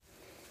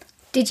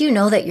Did you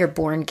know that you're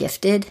born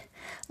gifted?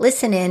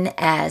 Listen in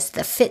as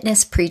the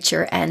fitness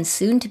preacher and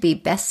soon-to-be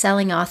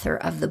best-selling author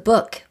of the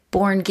book,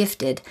 Born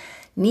Gifted,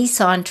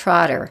 Nissan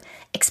Trotter,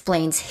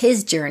 explains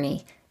his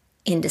journey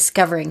in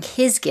discovering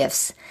his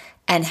gifts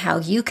and how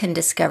you can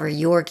discover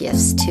your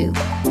gifts too.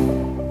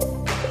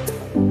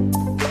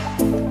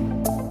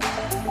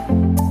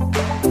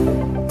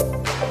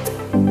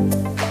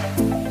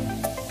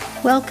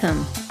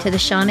 Welcome to the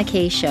Shauna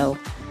K Show.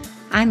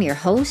 I'm your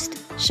host,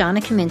 Shauna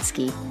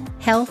Kaminsky,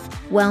 health,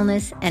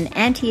 wellness, and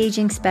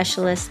anti-aging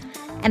specialist,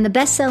 and the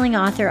best-selling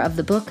author of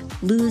the book,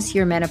 Lose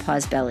Your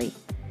Menopause Belly.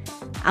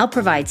 I'll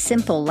provide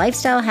simple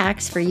lifestyle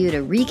hacks for you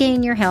to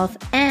regain your health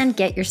and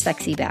get your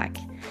sexy back.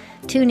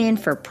 Tune in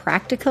for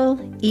practical,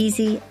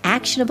 easy,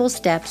 actionable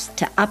steps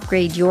to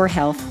upgrade your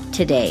health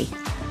today.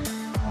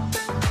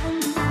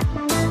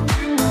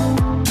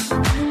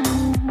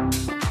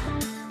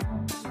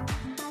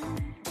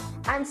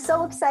 I'm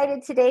so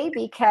excited today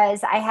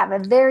because I have a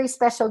very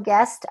special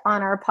guest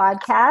on our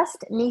podcast.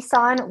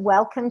 Nissan,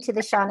 welcome to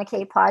the Shauna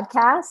K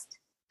podcast.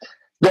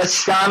 The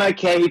Shauna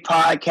K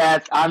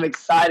podcast. I'm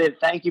excited.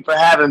 Thank you for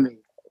having me.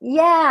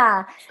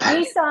 Yeah.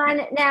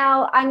 Nissan,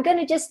 now I'm going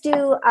to just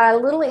do a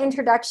little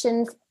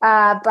introduction,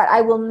 but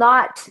I will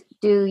not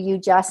do you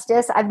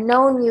justice. I've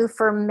known you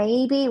for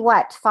maybe,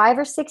 5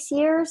 or 6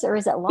 years, or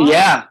is it long?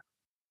 Yeah.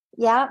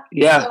 Yeah.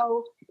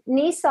 So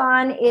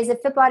Nissan is a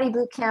Fit Body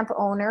Bootcamp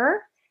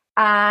owner.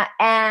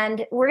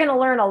 And we're going to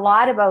learn a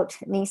lot about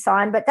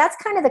Nissan, but that's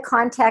kind of the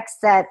context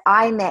that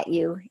I met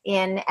you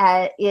in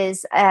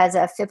is as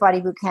a Fit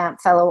Body Bootcamp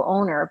fellow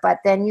owner, but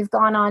then you've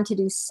gone on to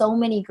do so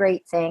many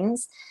great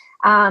things.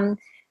 Is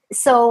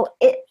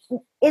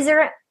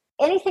there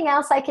anything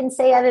else I can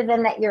say other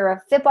than that you're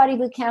a Fit Body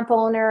Bootcamp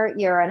owner,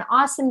 you're an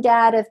awesome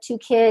dad of 2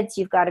 kids,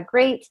 you've got a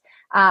great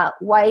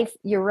wife,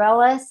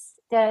 Eurelis,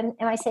 am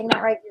I saying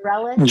that right,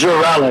 Eurelis?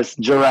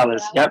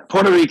 Jurelis. Yep,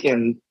 Puerto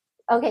Rican.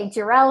 Okay,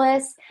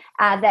 Jurelis,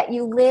 that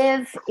you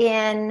live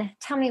in,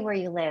 tell me where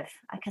you live,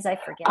 because I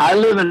forget. I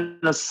live in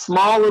a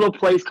small little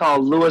place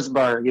called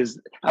Lewisburg. It's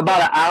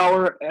about an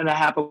hour and a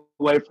half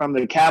away from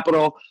the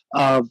capital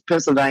of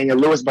Pennsylvania.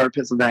 Lewisburg,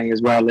 Pennsylvania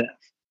is where I live.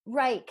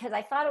 Right, because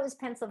I thought it was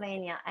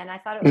Pennsylvania, and I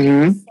thought it was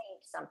Saint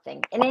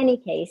something. In any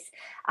case,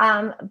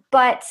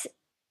 but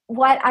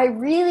what I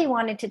really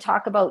wanted to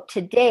talk about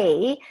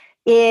today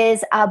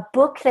is a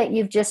book that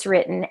you've just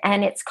written,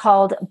 and it's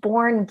called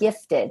Born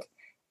Gifted.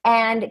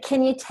 And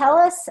can you tell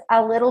us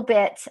a little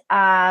bit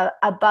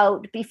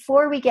about,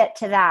 before we get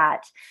to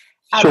that,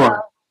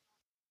 about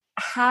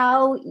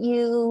how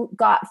you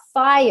got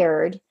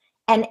fired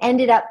and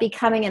ended up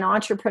becoming an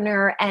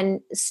entrepreneur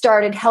and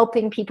started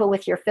helping people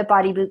with your Fit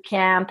Body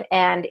Bootcamp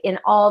and in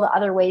all the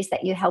other ways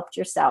that you helped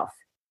yourself?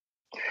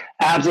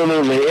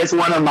 Absolutely. It's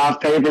one of my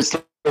favorite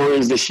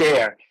stories to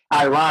share.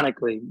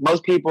 Ironically,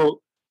 most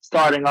people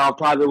starting off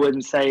probably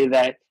wouldn't say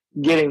that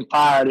getting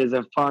fired is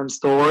a fun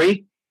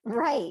story.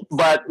 Right.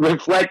 But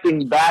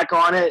reflecting back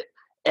on it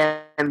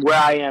and where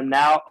I am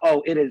now,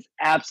 it is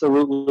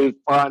absolutely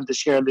fun to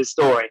share this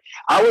story.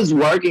 I was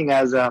working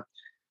as a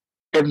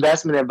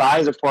investment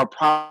advisor for a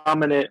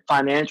prominent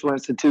financial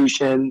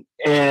institution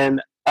in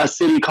a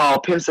city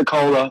called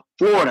Pensacola,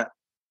 Florida.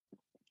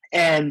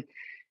 And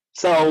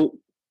so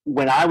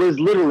when I was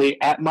literally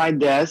at my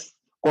desk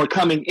or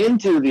coming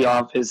into the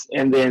office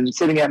and then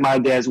sitting at my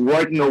desk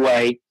working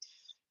away,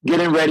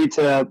 getting ready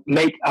to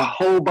make a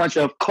whole bunch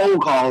of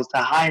cold calls to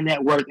high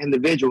net worth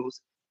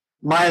individuals,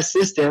 my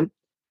assistant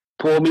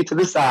pulled me to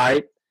the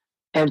side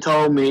and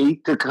told me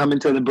to come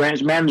into the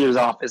branch manager's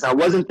office. I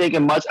wasn't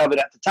thinking much of it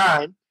at the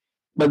time,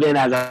 but then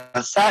as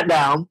I sat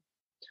down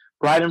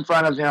right in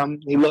front of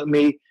him, he looked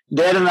me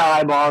dead in the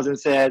eyeballs and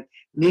said,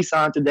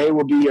 "Nissan, today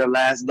will be your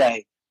last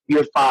day.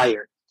 You're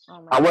fired."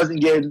 I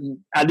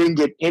didn't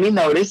get any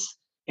notice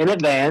in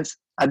advance.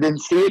 I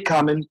didn't see it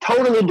coming,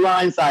 totally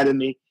blindsided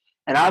me.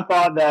 And I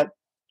thought that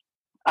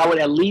I would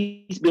at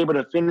least be able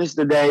to finish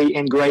the day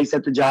in grace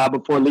at the job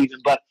before leaving.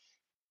 But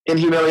in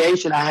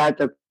humiliation, I had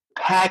to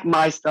pack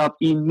my stuff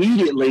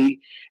immediately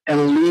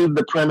and leave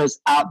the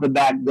premise out the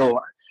back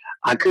door.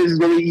 I couldn't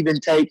really even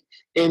take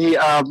any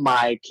of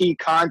my key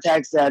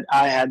contacts that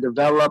I had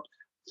developed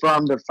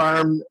from the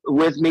firm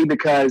with me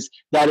because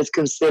that is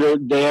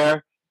considered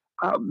their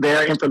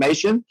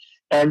information.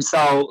 And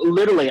so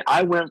literally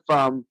I went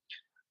from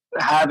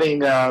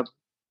having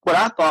what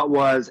I thought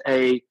was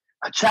a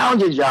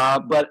challenging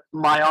job, but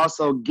my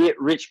also get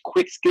rich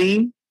quick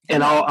scheme,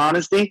 in all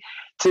honesty,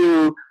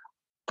 to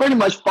pretty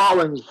much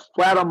falling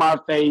flat on my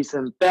face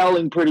and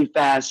failing pretty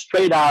fast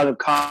straight out of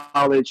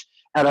college.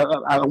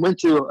 I went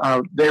to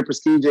a very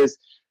prestigious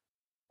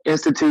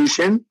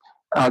institution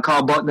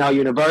called Bucknell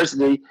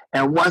University.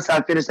 And once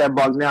I finished at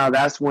Bucknell,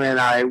 that's when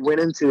I went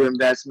into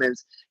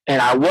investments.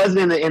 And I wasn't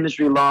in the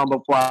industry long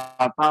before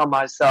I found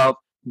myself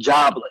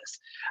jobless.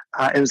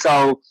 And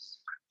so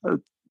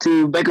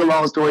to make a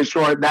long story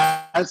short,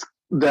 that's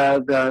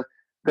the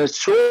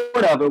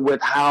short of it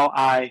with how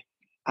I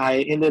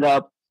ended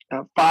up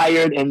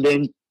fired and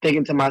then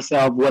thinking to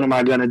myself, what am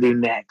I going to do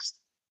next?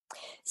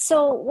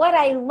 So what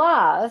I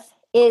love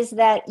is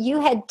that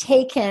you had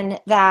taken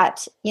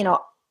that,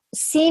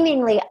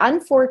 seemingly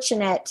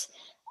unfortunate,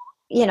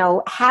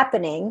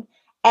 happening.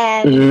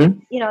 And, Mm-hmm.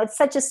 It's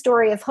such a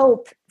story of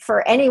hope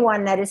for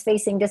anyone that is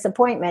facing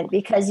disappointment,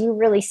 because you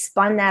really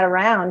spun that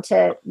around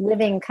to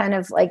living kind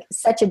of like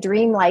such a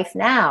dream life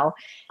now,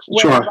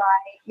 whereby Sure.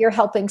 you're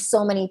helping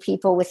so many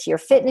people with your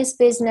fitness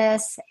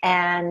business.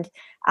 And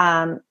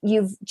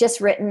you've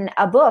just written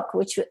a book,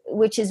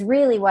 which is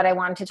really what I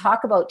wanted to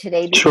talk about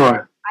today, because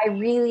Sure. I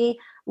really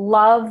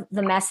love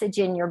the message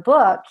in your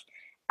book,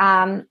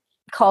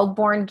 called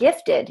Born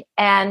Gifted.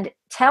 And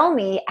tell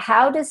me,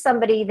 how does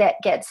somebody that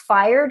gets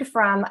fired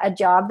from a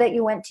job that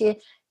you went to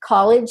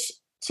college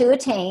to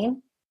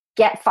attain,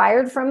 get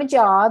fired from a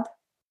job,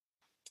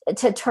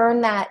 to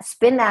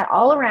spin that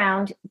all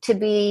around to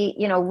be,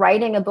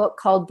 writing a book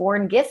called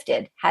Born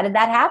Gifted? How did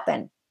that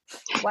happen?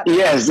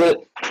 Yes,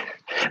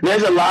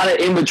 there's a lot of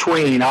in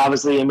between,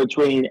 obviously, in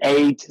between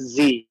A to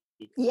Z.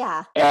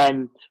 Yeah.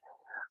 And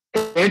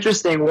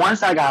interesting,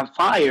 once I got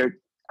fired,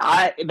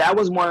 that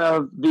was one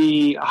of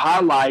the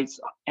highlights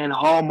and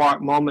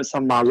hallmark moments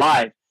of my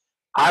life.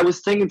 I was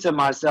thinking to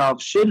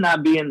myself, shouldn't I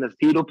be in the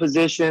fetal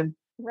position?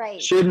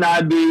 Right. Shouldn't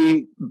I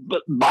be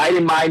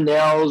biting my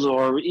nails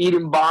or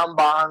eating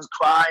bonbons,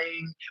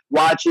 crying,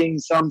 watching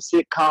some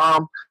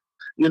sitcom?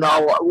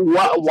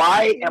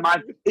 Why am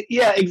I?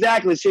 Yeah,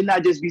 exactly. Shouldn't I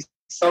just be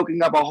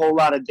soaking up a whole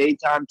lot of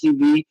daytime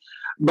TV?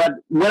 But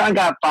when I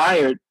got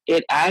fired,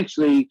 it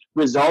actually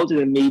resulted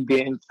in me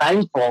being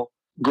thankful,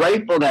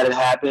 grateful that it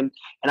happened.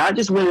 And I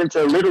just went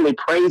into literally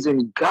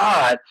praising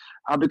God,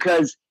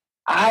 because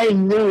I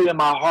knew in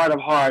my heart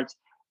of hearts,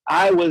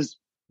 I was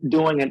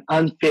doing an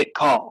unfit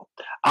call.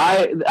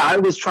 I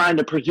was trying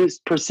to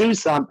pursue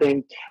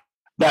something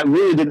that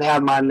really didn't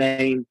have my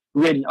name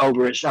written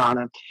over it,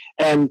 Shauna.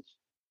 And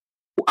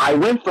I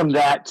went from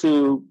that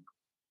to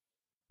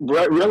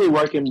really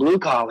working blue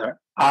collar.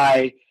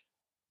 I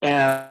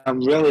am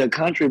really a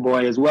country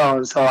boy as well.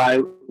 And so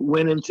I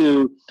went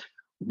into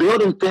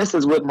building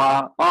fences with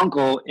my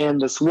uncle in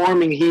the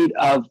swarming heat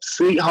of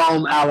Sweet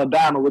Home,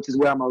 Alabama, which is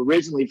where I'm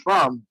originally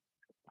from.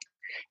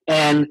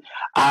 And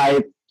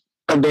I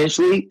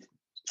eventually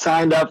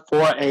signed up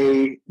for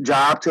a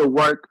job to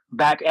work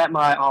back at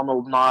my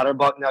alma mater,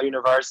 Bucknell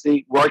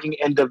University, working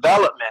in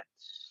development,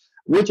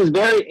 which is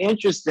very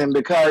interesting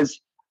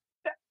because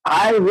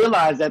I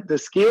realized that the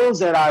skills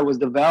that I was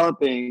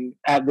developing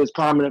at this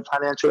prominent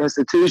financial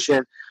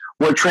institution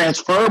were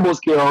transferable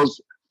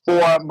skills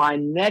for my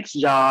next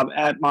job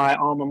at my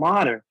alma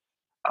mater.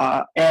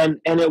 And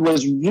it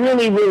was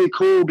really, really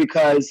cool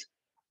because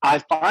I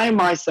find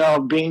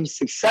myself being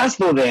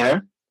successful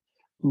there,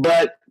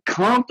 but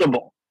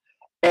comfortable.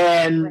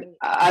 And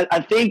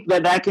I think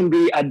that can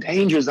be a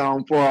danger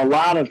zone for a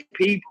lot of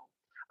people.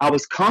 I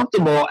was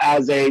comfortable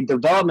as a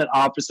development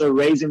officer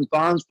raising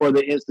funds for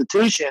the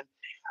institution.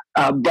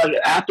 But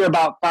after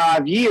about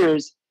 5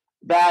 years,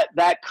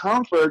 that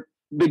comfort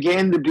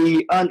began to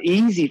be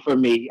uneasy for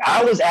me.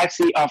 I was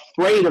actually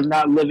afraid of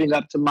not living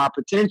up to my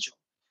potential.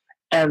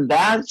 And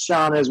that,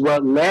 Sean, is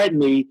what led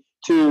me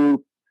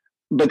to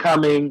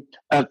becoming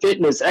a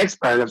fitness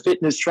expert, a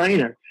fitness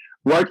trainer,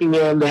 working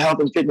in the health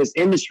and fitness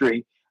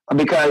industry.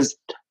 Because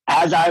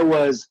as I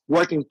was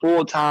working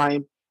full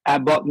time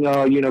at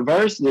Bucknell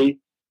University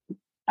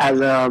as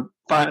a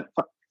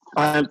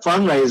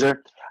fundraiser,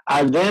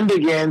 I then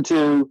began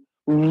to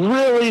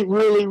really,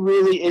 really,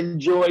 really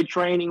enjoy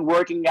training,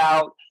 working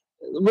out,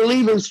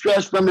 relieving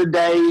stress from the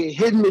day,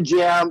 hitting the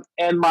gym.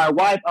 And my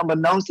wife,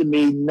 unbeknownst to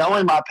me,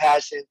 knowing my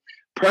passion,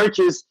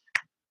 purchased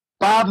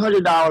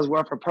 $500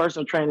 worth of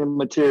personal training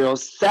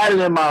materials, sat it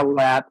in my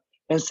lap,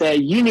 and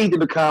said, "You need to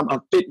become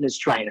a fitness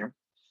trainer."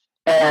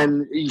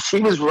 And she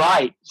was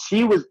right.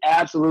 She was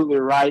absolutely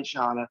right,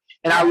 Shauna.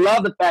 And I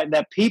love the fact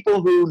that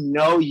people who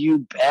know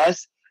you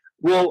best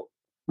will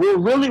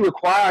really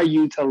require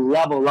you to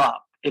level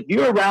up. If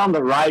you're around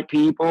the right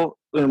people,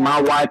 and my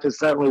wife is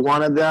certainly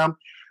one of them,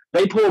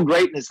 they pull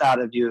greatness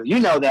out of you. You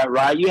know that,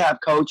 right? You have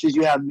coaches,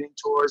 you have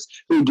mentors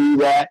who do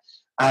that.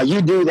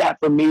 You do that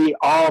for me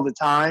all the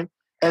time.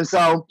 And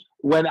so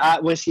when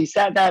she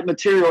sat that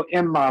material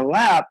in my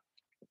lap,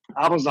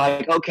 I was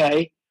like,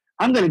 okay,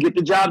 I'm going to get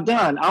the job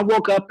done. I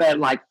woke up at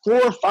like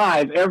 4 or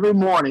 5 every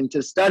morning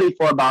to study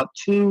for about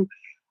 2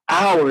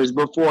 hours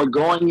before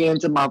going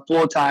into my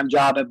full-time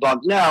job at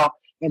Bucknell.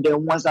 And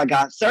then once I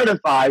got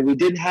certified, we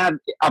didn't have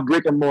a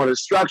brick and mortar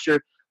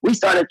structure. We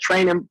started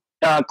training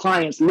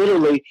clients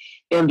literally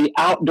in the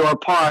outdoor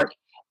park.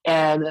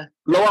 And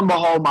lo and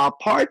behold, my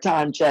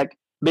part-time check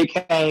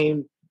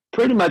became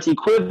pretty much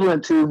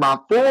equivalent to my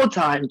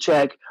full-time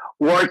check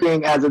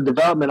working as a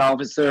development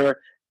officer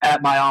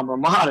at my alma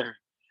mater.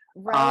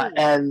 Right.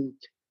 And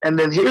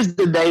then here's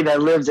the day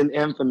that lives in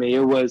infamy.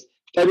 It was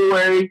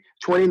February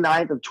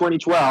 29th of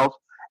 2012.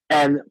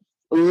 And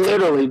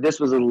literally, this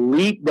was a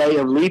leap day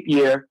of leap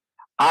year.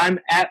 I'm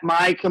at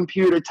my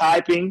computer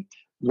typing,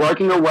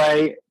 working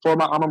away for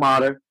my alma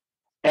mater.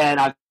 And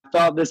I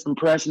felt this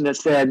impression that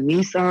said,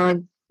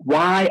 "Nissan,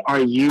 why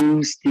are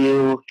you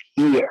still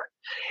here?"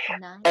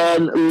 Nice.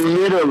 And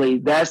literally,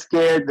 that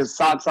scared the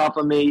socks off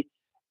of me.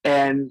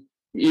 And,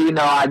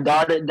 I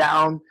darted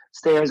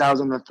downstairs. I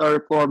was on the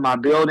third floor of my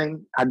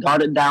building. I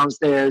darted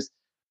downstairs,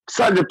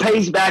 started to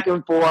pace back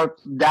and forth,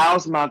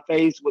 doused my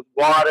face with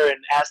water, and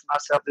asked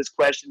myself this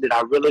question: did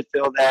I really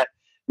feel that?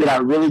 Did I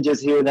really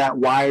just hear that?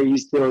 Why are you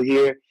still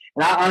here?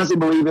 And I honestly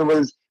believe it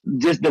was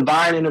just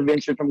divine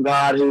intervention from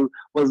God, who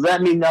was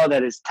letting me know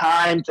that it's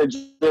time to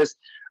just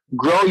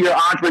grow your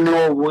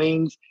entrepreneurial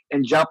wings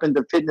and jump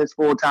into fitness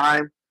full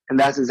time. And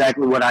that's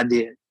exactly what I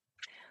did.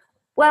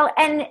 Well,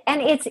 and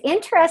it's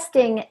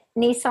interesting,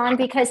 Nissan,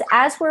 because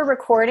as we're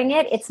recording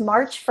it, it's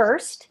March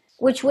 1st,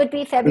 which would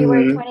be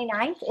February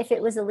 29th if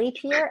it was a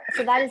leap year.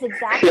 So that is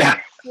exactly 6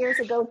 years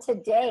ago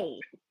today.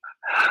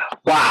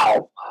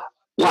 Wow.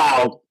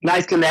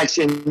 Nice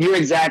connection. You're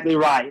exactly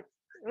right.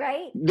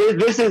 Right.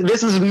 This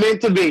is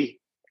meant to be.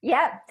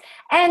 Yeah.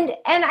 And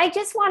I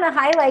just want to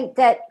highlight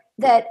that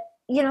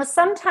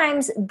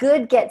sometimes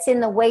good gets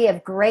in the way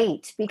of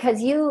great, because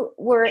you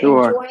were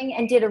enjoying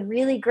and did a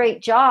really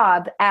great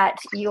job at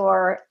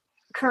your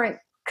current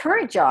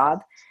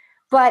job,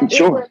 but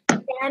it was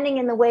standing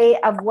in the way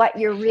of what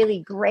you're really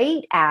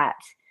great at,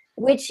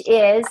 which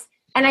is,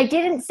 and I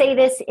didn't say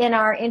this in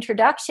our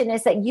introduction,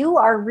 is that you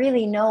are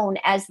really known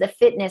as the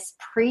fitness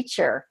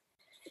preacher,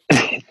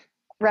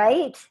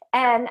 right?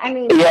 And I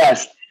mean,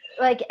 yes.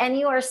 And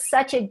you are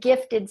such a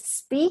gifted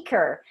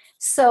speaker.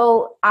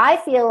 So I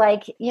feel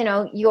like,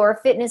 your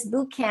fitness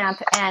boot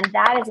camp and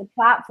that as a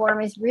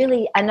platform is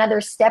really another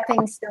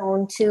stepping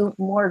stone to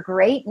more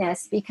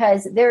greatness,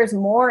 because there's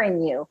more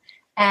in you.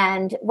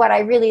 And what I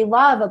really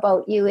love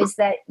about you is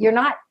that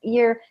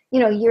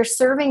you're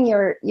serving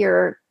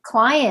your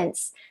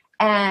clients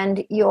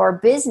and your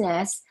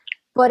business,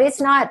 but it's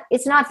not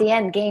the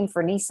end game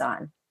for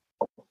Nissan.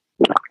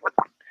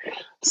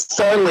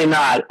 Certainly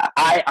not.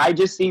 I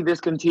just see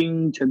this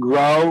continuing to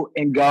grow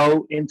and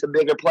go into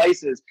bigger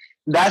places.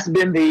 That's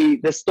been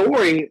the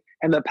story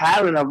and the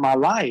pattern of my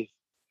life.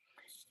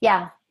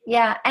 Yeah.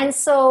 And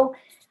so,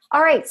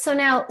 all right. So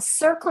now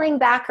circling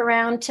back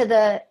around to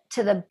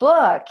the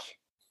book,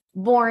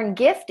 Born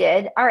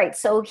Gifted. All right.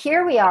 So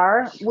here we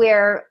are,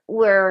 where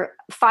we're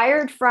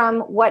fired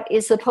from what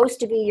is supposed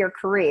to be your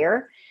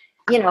career.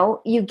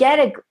 You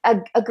get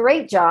a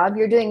great job.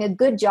 You're doing a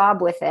good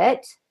job with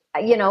it.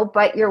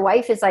 But your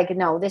wife is like,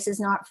 no, this is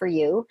not for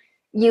you.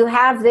 You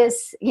have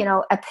this,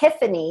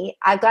 epiphany.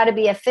 I've got to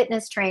be a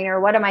fitness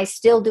trainer. What am I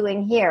still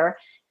doing here?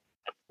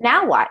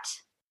 Now what?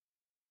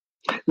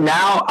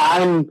 Now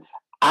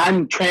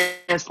I'm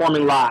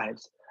transforming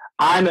lives.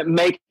 I'm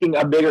making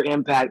a bigger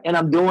impact, and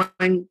I'm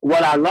doing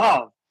what I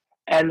love.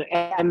 And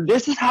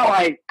this is how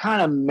I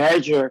kind of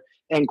measure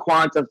and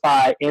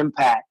quantify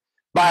impact,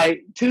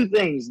 by two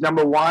things.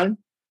 Number one,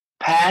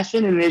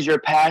 passion, and is your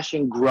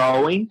passion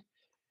growing?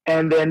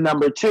 And then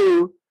number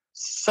two,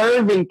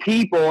 serving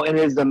people, and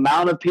is the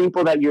amount of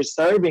people that you're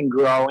serving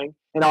growing,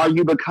 and are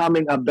you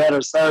becoming a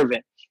better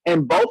servant?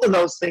 And both of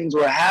those things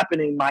were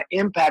happening. My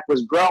impact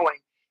was growing,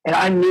 and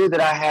I knew that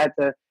I had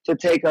to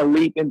take a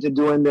leap into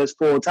doing this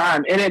full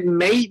time. And it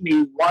made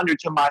me wonder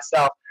to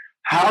myself,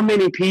 how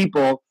many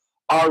people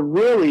are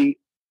really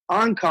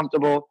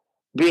uncomfortable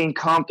being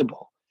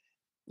comfortable?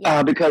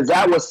 Because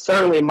that was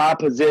certainly my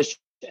position.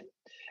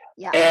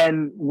 Yeah.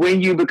 And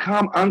when you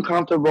become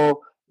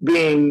uncomfortable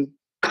being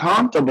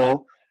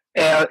comfortable,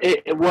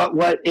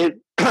 what it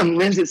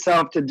lends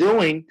itself to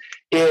doing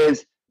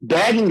is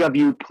begging of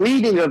you,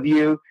 pleading of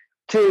you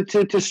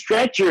to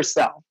stretch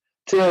yourself,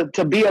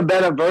 to be a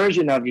better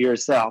version of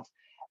yourself.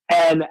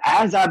 And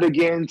as I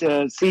begin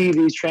to see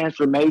these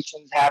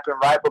transformations happen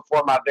right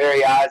before my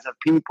very eyes, of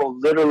people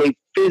literally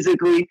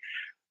physically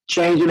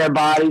changing their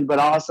bodies, but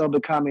also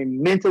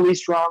becoming mentally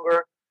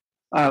stronger,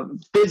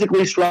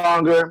 physically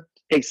stronger,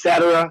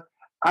 etc.,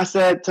 I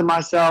said to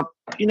myself,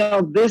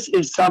 this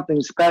is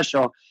something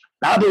special.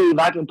 I believe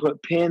I can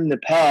put pen to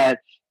pad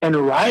and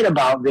write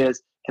about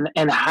this.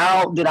 And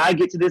how did I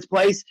get to this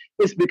place?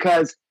 It's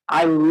because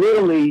I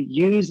literally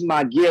used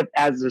my gift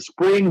as a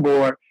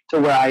springboard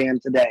to where I am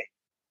today.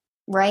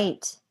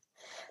 Right.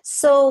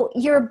 So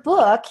your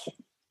book,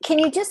 can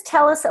you just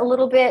tell us a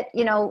little bit,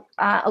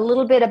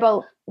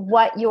 about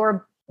what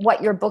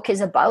your book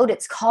is about?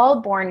 It's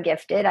called Born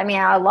Gifted. I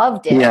mean, I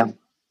loved it. Yeah.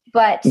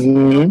 But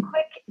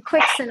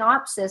quick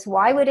synopsis.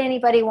 Why would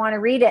anybody want to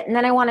read it? And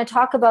then I want to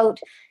talk about,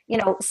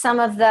 some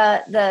of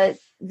the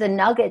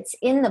nuggets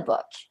in the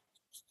book.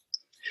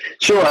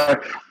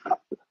 Sure.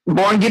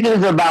 Born Gifted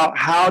is about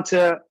how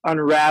to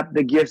unwrap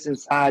the gifts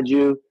inside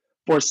you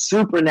for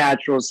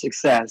supernatural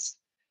success.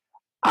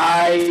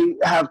 I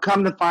have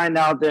come to find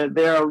out that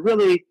there are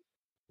really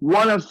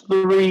one of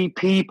three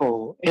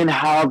people in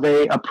how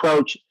they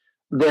approach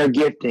their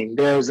gifting.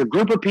 There's a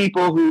group of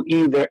people who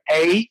either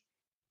A,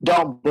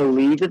 don't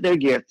believe that they're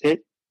gifted.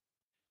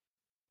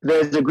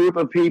 There's a group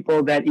of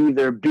people that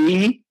either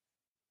B,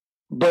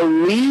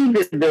 believe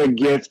that they're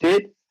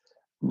gifted,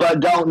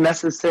 but don't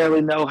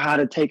necessarily know how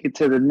to take it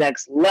to the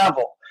next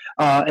level.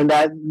 And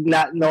that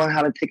not knowing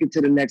how to take it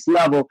to the next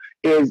level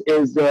is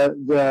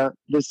the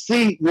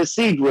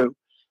C group.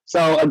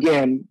 So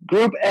again,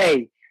 group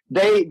A,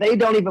 they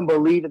don't even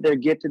believe that they're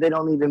gifted. They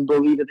don't even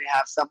believe that they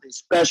have something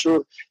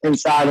special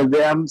inside of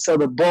them. So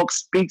the book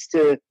speaks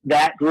to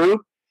that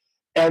group.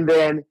 And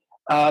then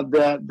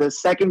the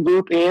second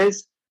group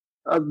is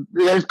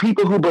there's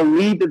people who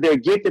believe that they're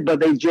gifted, but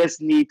they just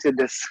need to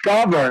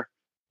discover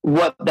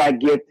what that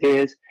gift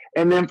is.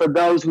 And then for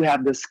those who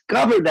have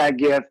discovered that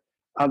gift,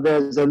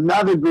 there's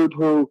another group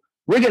who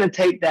we're going to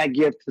take that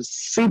gift to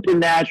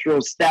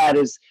supernatural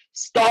status,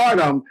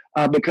 stardom,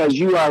 because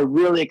you are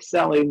really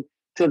excelling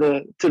to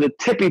the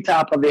tippy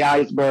top of the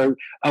iceberg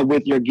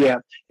with your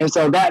gift. And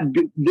so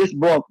this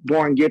book,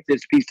 Born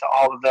Gifted, speaks to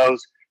all of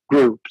those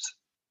groups.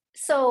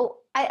 So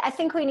I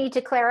think we need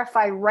to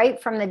clarify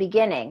right from the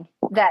beginning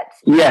that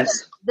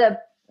yes,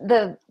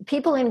 the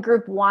people in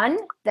group one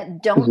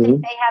that don't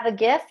think they have a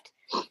gift,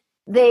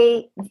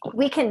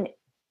 we can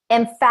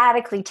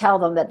emphatically tell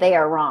them that they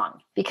are wrong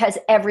because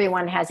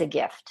everyone has a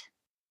gift.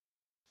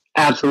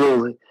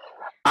 Absolutely.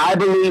 I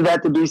believe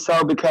that to be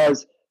so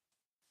because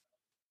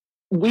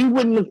we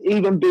wouldn't have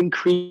even been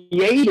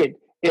created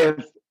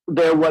if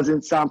there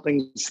wasn't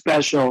something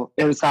special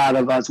inside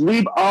of us.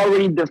 We've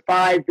already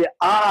defied the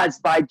odds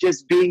by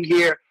just being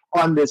here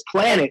on this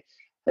planet.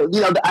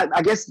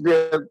 I guess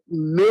the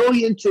 1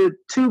 million to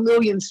 2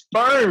 million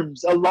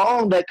sperms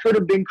alone that could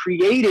have been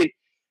created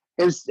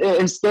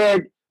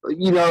instead,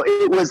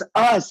 it was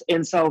us.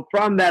 And so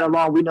from that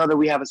alone, we know that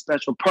we have a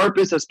special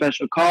purpose, a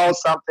special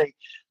cause, something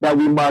that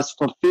we must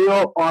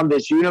fulfill on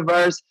this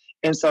universe.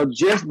 And so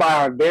just by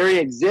our very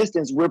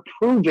existence, we're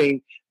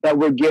proving that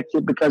we're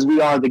gifted because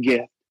we are the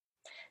gift.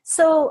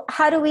 So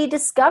how do we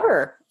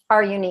discover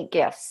our unique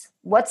gifts?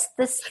 What's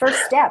this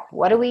first step?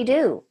 What do we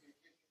do?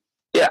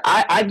 Yeah,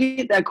 I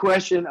get that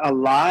question a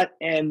lot.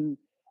 And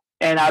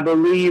I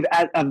believe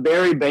at a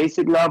very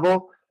basic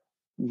level,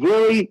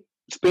 really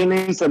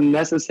spending some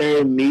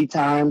necessary me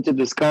time to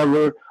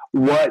discover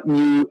what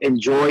you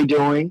enjoy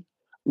doing,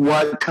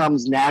 what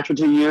comes natural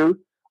to you,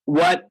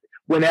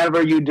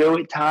 whenever you do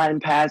it, time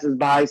passes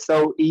by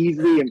so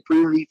easily and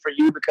freely for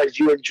you because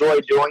you enjoy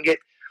doing it.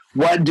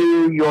 What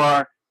do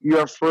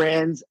your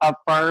friends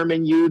affirm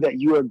in you that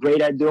you are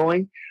great at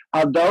doing?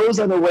 Those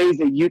are the ways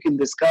that you can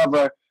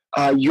discover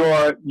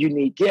your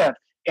unique gift.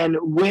 And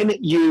when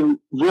you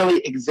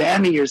really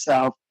examine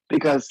yourself,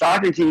 because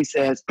Socrates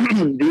says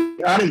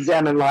the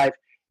unexamined life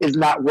is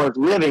not worth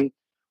living,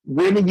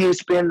 when you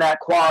spend that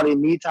quality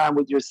me time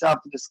with yourself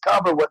to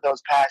discover what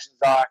those passions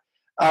are,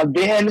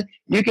 then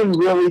you can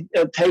really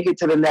take it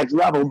to the next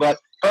level. But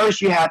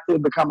first you have to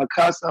become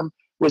accustomed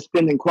with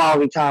spending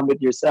quality time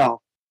with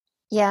yourself.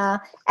 Yeah.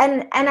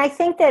 And I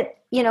think that,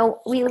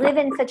 we live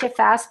in such a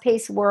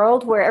fast-paced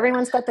world where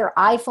everyone's got their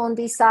iPhone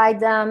beside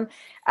them,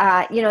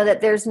 that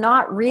there's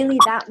not really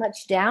that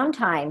much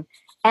downtime.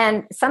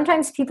 And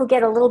sometimes people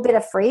get a little bit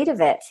afraid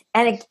of it.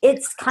 And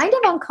it's kind of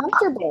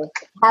uncomfortable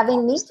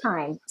having me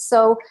time.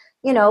 So,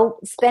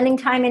 spending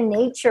time in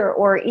nature,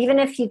 or even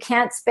if you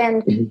can't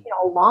spend,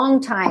 a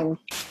long time,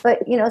 but,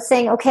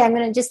 saying, okay, I'm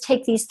going to just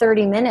take these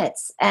 30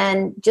 minutes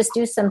and just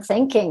do some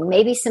thinking,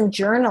 maybe some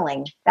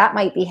journaling. That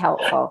might be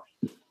helpful.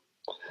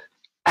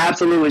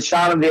 Absolutely.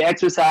 Shauna, the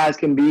exercise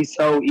can be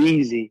so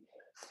easy.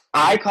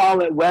 I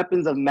call it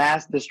weapons of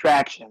mass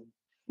distraction.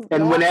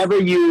 And whenever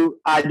you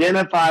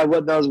identify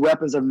what those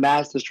weapons of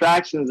mass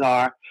distractions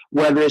are,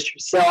 whether it's your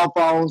cell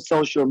phone,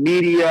 social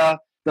media,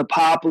 the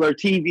popular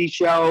TV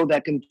show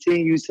that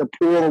continues to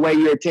pull away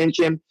your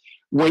attention,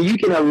 when you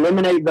can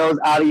eliminate those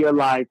out of your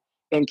life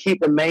and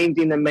keep the main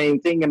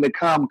thing and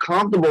become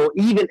comfortable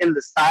even in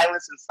the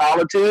silence and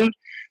solitude,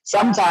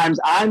 sometimes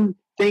I'm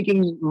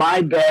thinking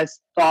my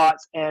best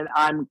thoughts and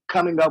I'm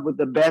coming up with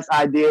the best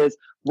ideas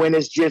when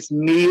it's just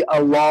me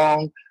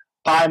alone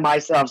by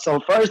myself. So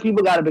first,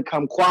 people got to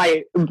become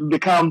quiet,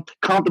 become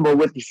comfortable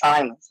with the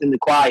silence and the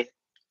quiet.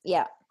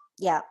 Yeah,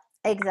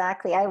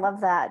 exactly. I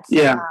love that.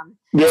 Yeah.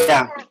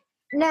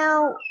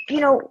 Now,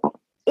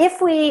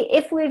 if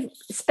we've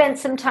spent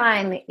some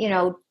time,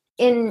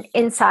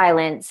 in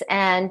silence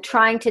and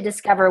trying to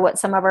discover what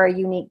some of our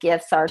unique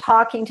gifts are,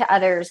 talking to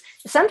others,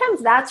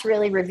 sometimes that's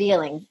really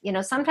revealing.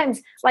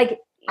 Sometimes like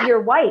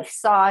your wife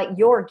saw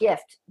your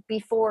gift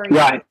before you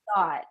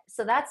saw it.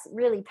 So that's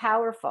really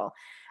powerful.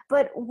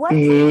 But what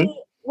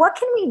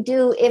can we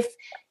do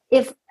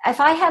if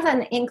I have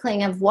an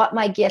inkling of what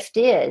my gift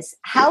is?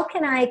 How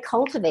can I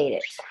cultivate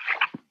it?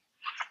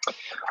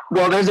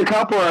 Well, there's a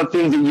couple of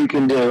things that you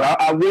can do.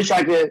 I wish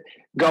I could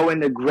go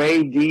into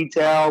great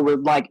detail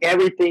with like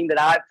everything that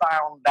I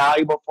found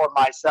valuable for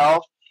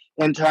myself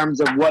in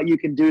terms of what you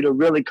can do to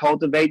really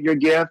cultivate your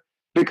gift,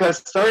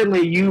 because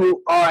certainly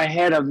you are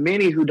ahead of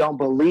many who don't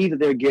believe that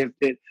they're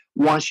gifted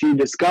once you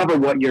discover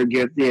what your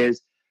gift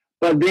is.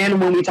 But then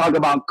when we talk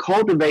about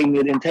cultivating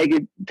it and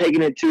taking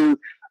it to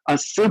a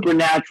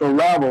supernatural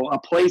level, a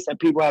place that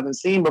people haven't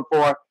seen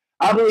before,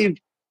 I believe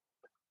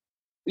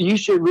you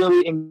should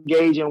really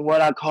engage in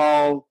what I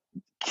call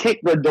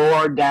kick the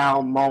door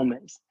down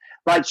moments.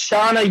 Like,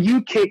 Shauna,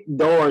 you kick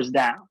doors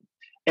down.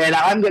 And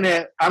I'm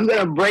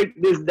gonna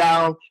break this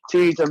down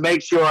to you to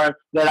make sure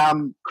that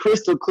I'm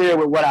crystal clear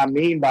with what I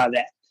mean by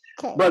that.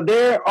 Okay. But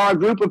there are a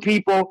group of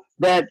people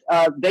that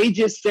they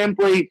just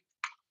simply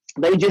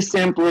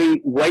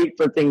wait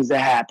for things to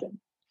happen.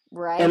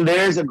 Right. And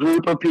there's a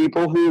group of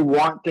people who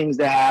want things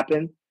to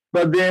happen,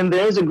 but then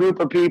there's a group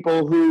of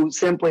people who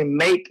simply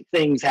make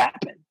things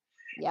happen.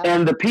 Yep.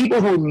 And the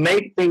people who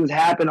make things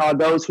happen are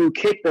those who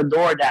kick the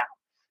door down.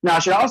 Now, I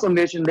should also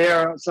mention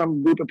there are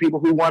some group of people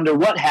who wonder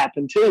what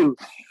happened too.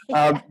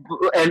 And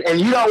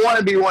you don't want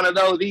to be one of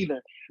those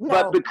either. No.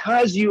 But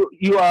because you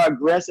are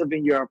aggressive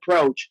in your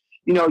approach,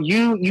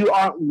 you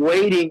aren't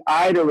waiting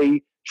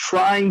idly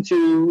trying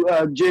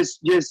to just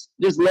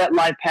let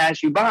life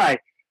pass you by.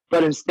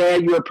 But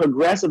instead, you're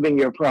progressive in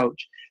your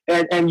approach,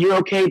 and you're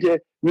okay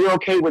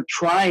with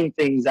trying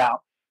things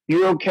out.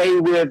 You're okay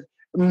with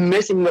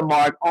missing the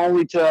mark,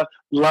 only to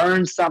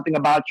learn something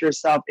about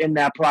yourself in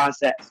that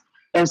process.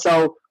 And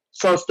so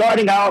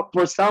starting out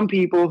for some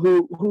people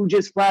who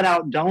just flat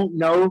out don't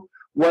know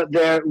where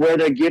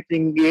their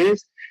gifting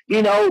is,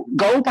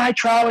 go by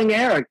trial and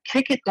error,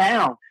 kick it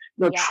down.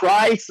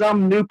 Try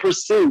some new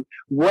pursuit.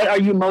 What are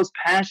you most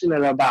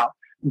passionate about?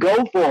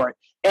 Go for it.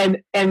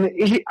 And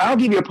I'll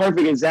give you a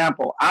perfect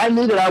example. I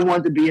knew that I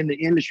wanted to be in the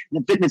industry,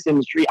 the fitness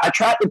industry. I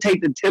tried to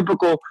take the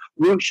typical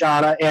route,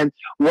 Shauna, and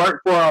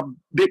work for a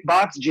big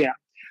box gym.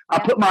 I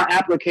put my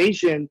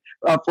application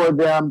for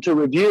them to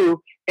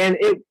review, and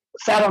it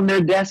sat on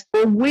their desk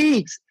for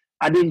weeks.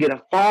 I didn't get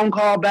a phone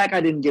call back.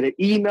 I didn't get an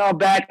email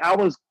back. I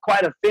was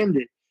quite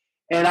offended.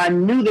 And I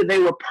knew that they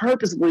were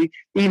purposely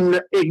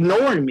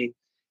ignoring me.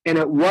 And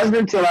it wasn't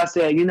until I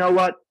said, you know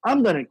what,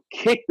 I'm going to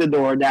kick the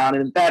door down.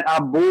 And in fact, I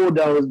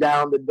bulldozed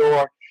down the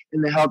door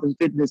in the health and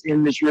fitness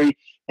industry.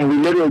 And we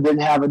literally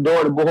didn't have a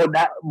door to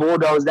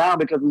bulldoze down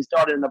because we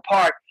started in the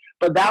park.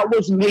 But that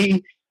was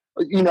me,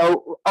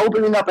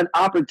 opening up an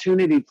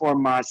opportunity for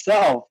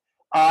myself.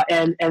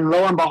 And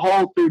lo and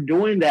behold, through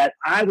doing that,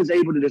 I was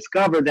able to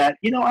discover that,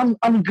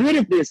 I'm good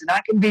at this and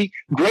I can be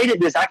great at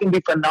this. I can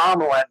be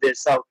phenomenal at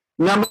this. So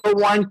number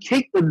one,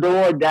 kick the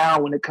door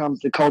down when it comes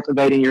to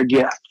cultivating your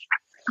gift.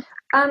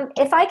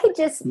 If I could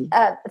just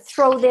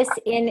throw this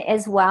in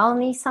as well,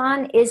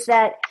 Nissan, is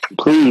that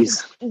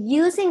please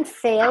using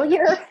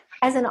failure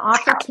as an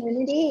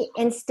opportunity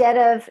instead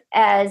of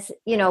as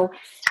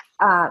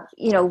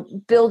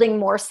building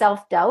more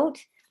self-doubt.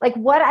 Like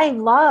what I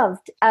love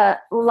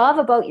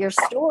about your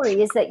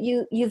story is that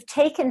you've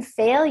taken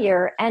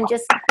failure and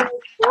just moved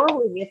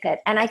forward with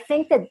it, and I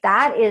think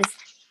that is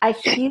a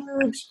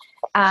huge.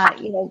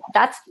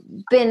 That's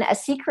been a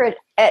secret.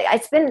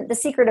 It's been the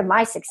secret of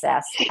my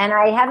success. And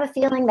I have a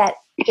feeling that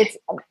it's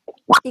a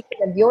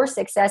secret of your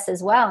success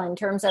as well in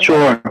terms of,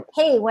 sure.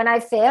 Hey, when I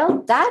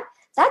failed,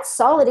 that's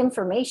solid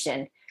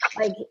information.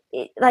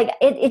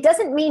 It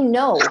doesn't mean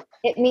no.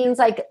 It means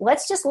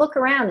let's just look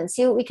around and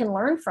see what we can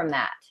learn from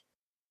that.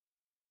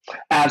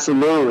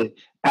 Absolutely.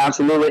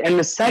 Absolutely. And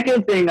the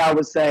second thing I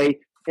would say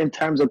in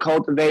terms of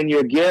cultivating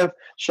your gift,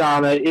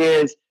 Shauna,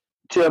 is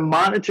to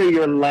monitor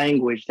your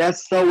language.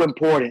 That's so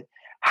important.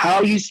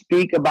 How you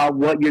speak about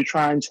what you're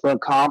trying to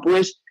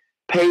accomplish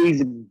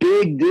pays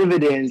big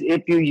dividends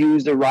if you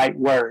use the right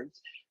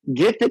words.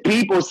 Gifted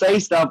people say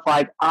stuff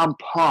like, I'm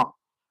pumped,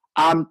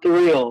 I'm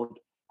thrilled,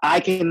 I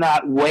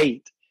cannot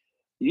wait.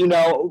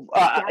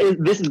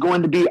 This is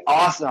going to be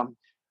awesome.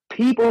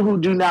 People who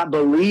do not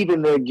believe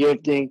in their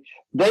gifting,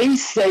 they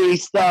say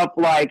stuff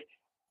like,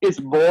 it's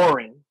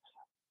boring.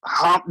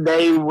 Hump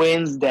day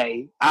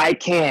Wednesday, I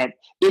can't.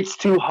 It's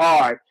too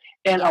hard.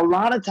 And a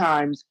lot of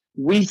times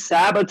we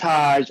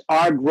sabotage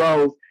our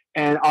growth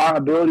and our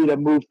ability to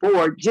move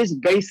forward just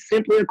based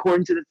simply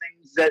according to the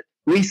things that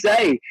we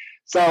say.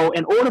 So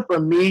in order for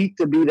me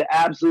to be the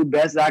absolute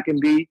best I can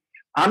be,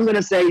 I'm going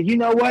to say, you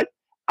know what?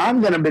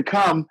 I'm going to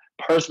become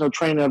personal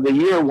trainer of the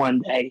year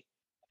one day.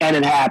 And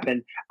it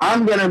happened.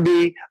 I'm going to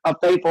be a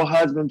faithful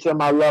husband to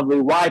my lovely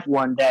wife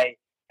one day.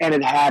 And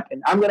it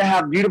happened. I'm going to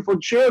have beautiful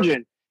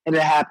children. And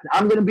it happened.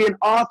 I'm going to be an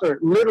author.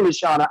 Literally,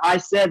 Shauna, I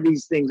said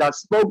these things. I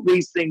spoke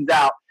these things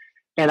out,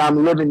 and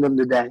I'm living them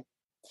today.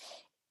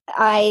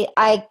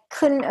 I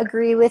couldn't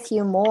agree with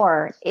you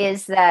more,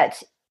 is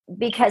that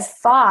because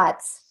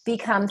thoughts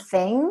become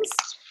things.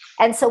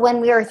 And so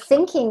when we are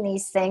thinking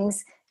these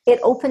things, it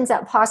opens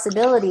up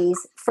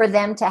possibilities for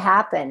them to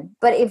happen.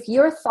 But if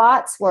your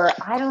thoughts were,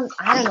 I don't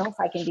know if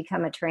I can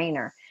become a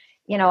trainer.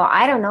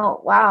 I don't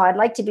know. Wow, I'd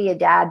like to be a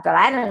dad, but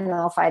I don't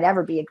know if I'd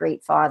ever be a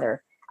great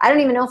father. I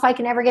don't even know if I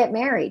can ever get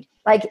married.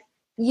 None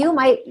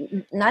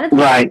of them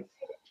right.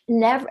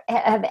 never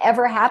have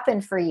ever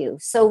happened for you.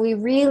 So we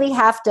really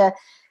have to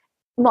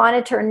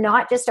monitor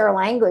not just our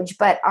language,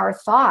 but our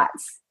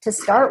thoughts to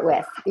start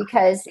with,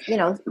 because,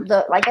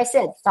 like I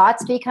said,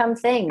 thoughts become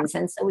things.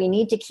 And so we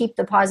need to keep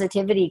the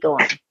positivity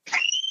going.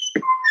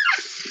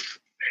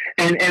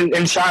 And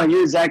Shauna,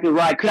 you're exactly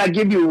right. Could I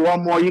give you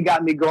one more? You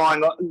got me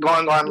going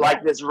on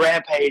like this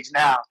rampage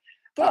now.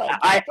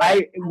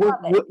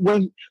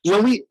 When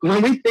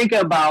we think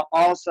about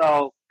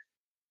also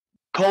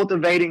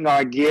cultivating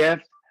our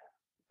gift,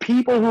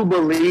 people who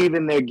believe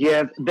in their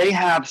gift, they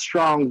have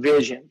strong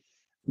vision.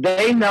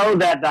 They know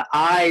that the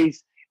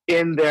eyes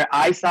in their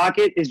eye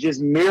socket is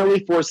just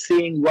merely for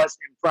seeing what's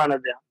in front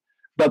of them.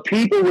 But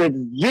people with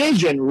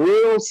vision,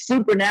 real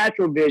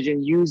supernatural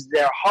vision, use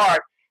their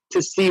heart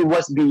to see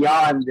what's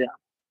beyond them.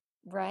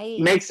 Right.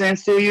 Make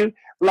sense to you?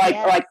 Like,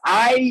 Yes. like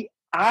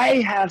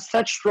I have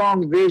such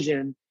strong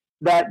vision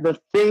that the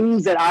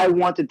things that I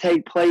want to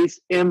take place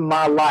in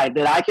my life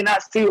that I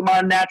cannot see with my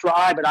natural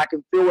eye, but I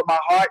can feel with my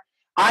heart,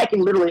 I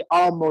can literally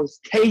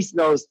almost taste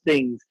those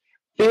things,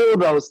 feel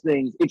those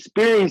things,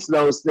 experience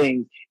those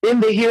things in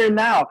the here and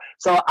now.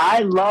 So I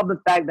love the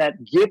fact that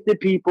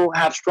gifted people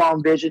have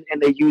strong vision and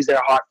they use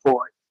their heart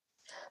for it.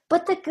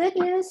 But the good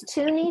news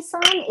too,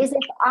 Nissan, is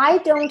if I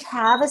don't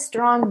have a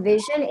strong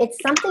vision, it's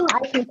something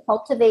I can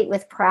cultivate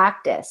with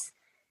practice.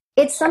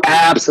 It's something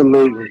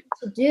Absolutely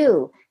to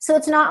do. So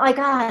it's not like,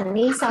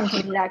 Nissan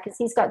can do that because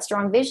he's got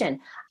strong vision.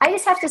 I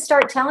just have to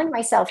start telling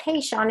myself, hey,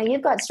 Shauna,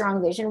 you've got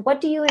strong vision.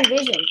 What do you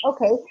envision?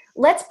 Okay,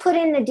 let's put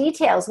in the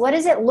details. What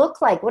does it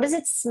look like? What does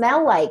it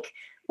smell like?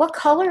 What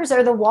colors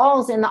are the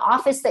walls in the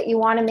office that you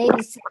want to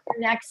maybe set your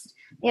next,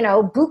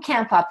 boot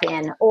camp up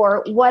in,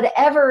 or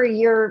whatever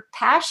your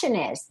passion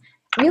is?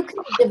 You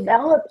can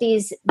develop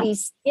these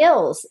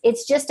skills.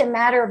 It's just a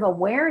matter of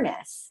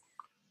awareness.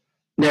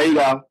 There you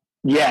go.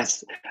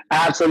 Yes,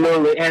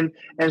 absolutely. And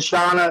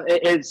Shauna,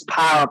 it's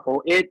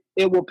powerful. It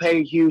will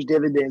pay huge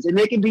dividends. And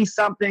it can be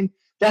something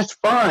that's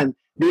fun.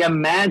 The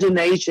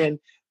imagination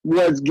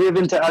was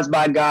given to us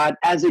by God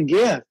as a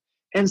gift.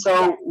 And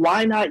so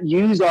why not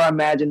use our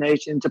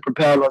imagination to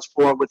propel us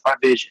forward with our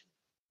vision?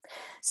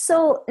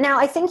 So now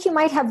I think you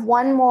might have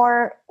one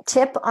more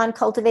tip on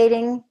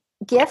cultivating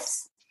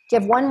gifts. Do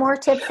you have one more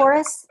tip for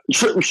us?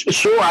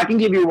 Sure, I can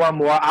give you one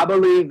more. I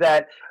believe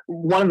that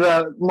one of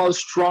the most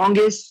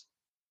strongest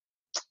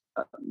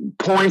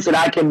points that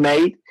I can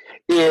make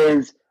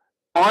is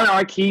on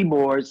our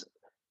keyboards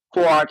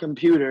for our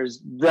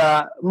computers,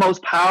 the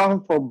most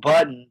powerful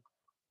button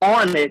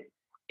on it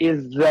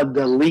is the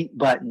delete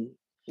button.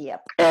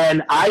 Yep.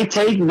 And I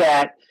take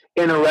that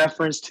in a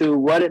reference to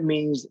what it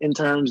means in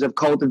terms of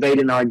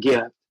cultivating our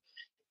gift.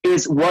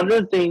 It's one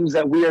of the things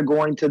that we are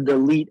going to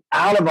delete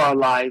out of our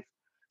life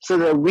so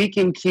that we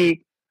can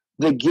keep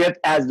the gift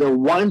as the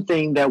one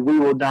thing that we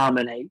will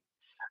dominate.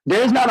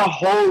 There's not a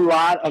whole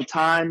lot of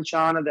time,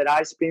 Shauna, that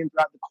I spend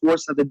throughout the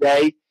course of the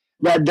day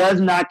that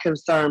does not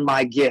concern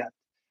my gift.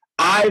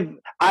 I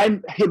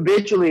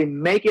habitually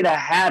make it a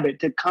habit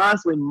to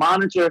constantly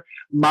monitor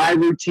my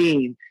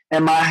routine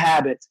and my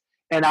habits,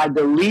 and I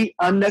delete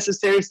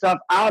unnecessary stuff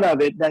out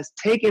of it that's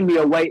taking me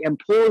away and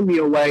pulling me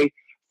away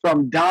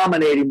from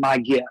dominating my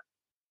gift.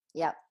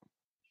 Yep.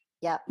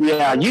 Yep.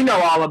 Yeah, you know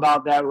all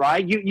about that,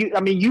 right?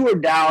 You were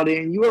dialed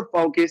in, you were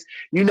focused,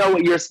 you know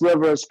what your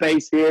sliver of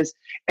space is.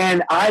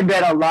 And I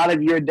bet a lot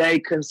of your day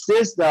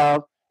consists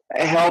of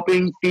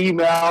helping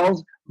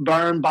females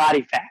burn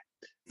body fat,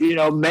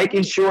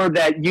 making sure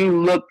that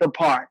you look the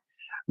part,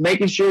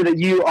 making sure that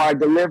you are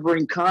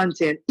delivering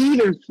content,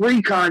 even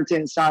free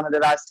content, Shauna,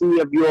 that I see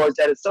of yours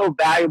that is so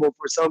valuable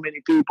for so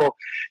many people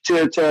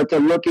to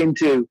look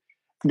into.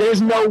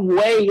 There's no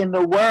way in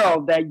the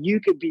world that you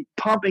could be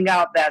pumping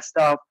out that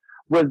stuff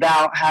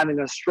without having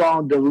a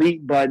strong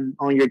delete button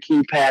on your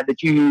keypad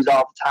that you use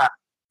all the time.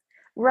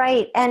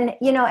 Right. And,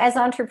 as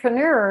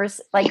entrepreneurs,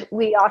 like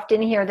we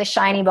often hear the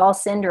shiny ball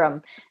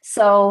syndrome.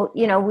 So,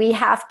 we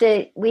have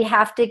to,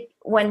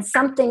 when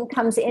something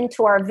comes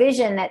into our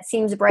vision that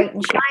seems bright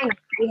and shiny,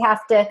 we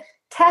have to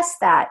test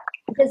that.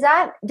 Does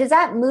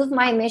that move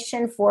my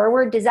mission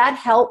forward? Does that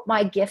help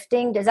my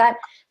gifting? Does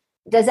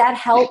that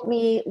help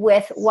me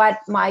with what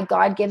my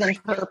God-given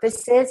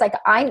purpose is? Like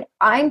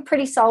I'm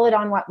pretty solid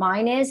on what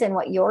mine is and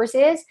what yours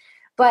is.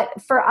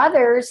 But for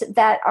others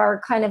that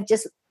are kind of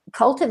just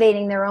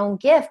cultivating their own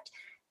gift,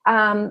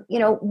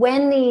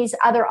 when these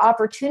other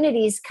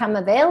opportunities come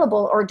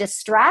available or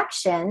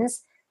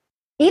distractions,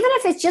 even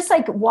if it's just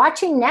like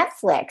watching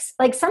Netflix,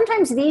 like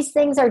sometimes these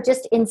things are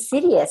just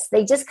insidious.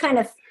 They just kind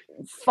of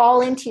fall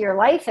into your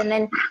life. And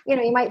then,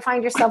 you might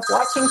find yourself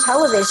watching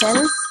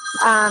television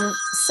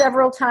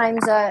several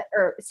times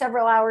or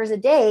several hours a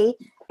day,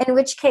 in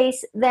which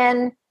case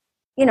then,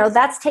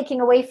 that's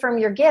taking away from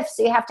your gift.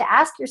 So you have to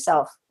ask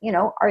yourself,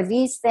 are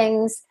these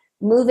things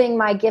moving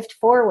my gift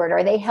forward?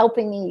 Are they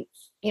helping me,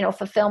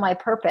 fulfill my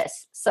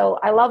purpose? So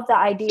I love the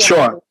idea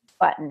of the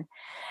button.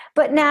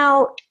 But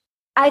now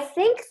I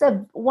think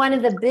one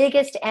of the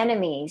biggest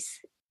enemies,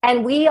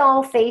 and we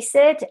all face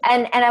it,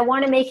 and I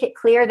want to make it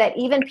clear that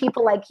even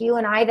people like you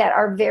and I that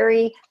are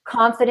very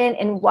confident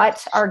in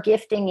what our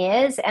gifting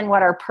is and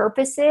what our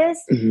purpose is,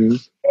 mm-hmm.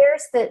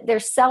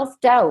 there's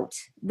self-doubt,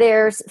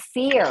 there's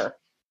fear.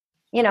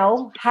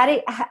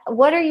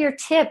 What are your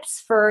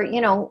tips for,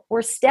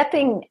 we're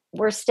stepping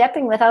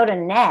without a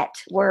net.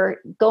 We're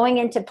going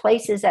into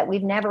places that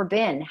we've never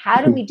been.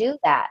 How do we do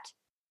that?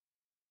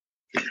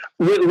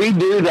 We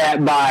do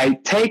that by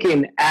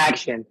taking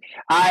action.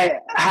 I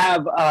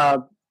have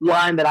a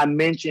line that I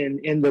mentioned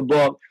in the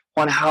book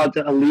on how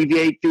to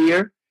alleviate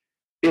fear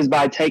is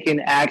by taking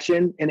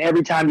action. And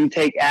every time you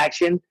take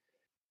action,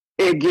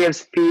 it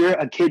gives fear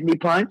a kidney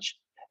punch.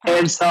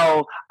 And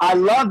so I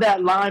love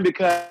that line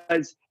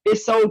because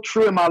it's so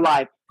true in my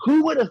life.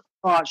 Who would have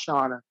thought,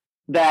 Shauna,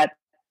 that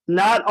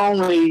not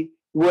only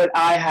would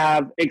I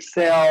have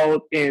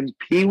excelled in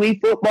Pee Wee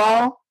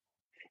football,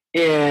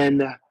 in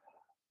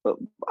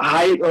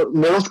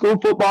middle school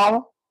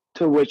football,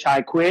 to which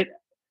I quit.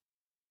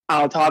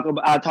 I'll talk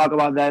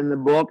about that in the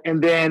book.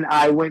 And then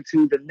I went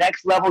to the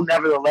next level,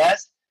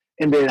 nevertheless,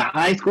 and then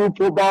high school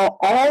football,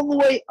 all the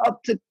way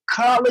up to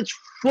college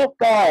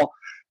football,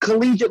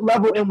 collegiate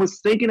level, and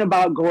was thinking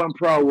about going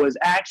pro. Was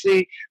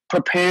actually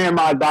preparing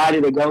my body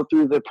to go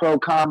through the pro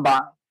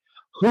combine.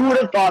 Who would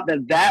have thought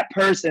that that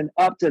person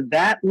up to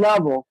that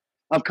level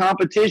of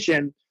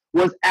competition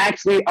was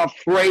actually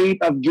afraid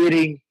of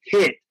getting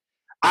hit?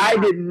 I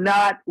did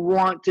not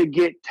want to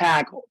get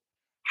tackled.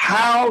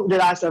 How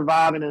did I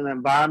survive in an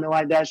environment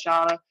like that,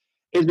 Shauna?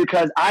 Is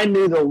because I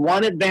knew the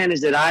one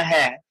advantage that I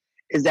had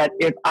is that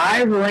if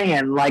I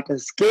ran like a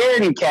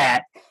scaredy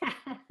cat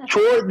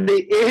toward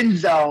the end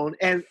zone,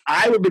 and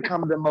I would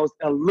become the most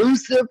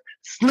elusive,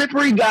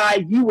 slippery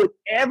guy you would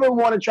ever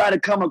want to try to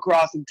come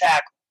across and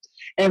tackle.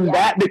 And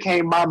that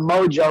became my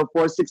mojo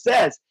for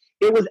success.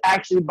 It was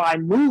actually by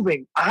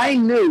moving. I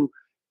knew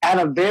at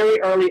a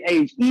very early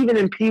age, even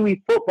in Pee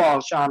Wee football,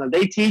 Shauna,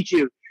 they teach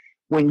you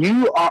when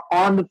you are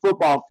on the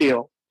football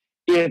field,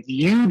 if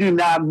you do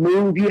not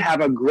move, you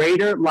have a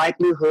greater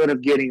likelihood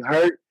of getting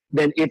hurt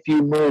than if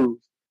you move.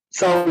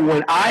 So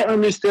when I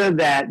understood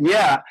that,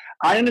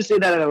 I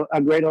understood that at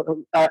a greater,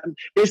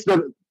 it's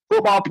the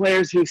football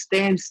players who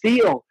stand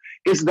still.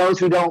 It's those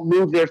who don't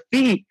move their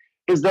feet.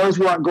 It's those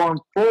who aren't going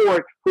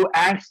forward who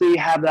actually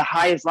have the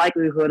highest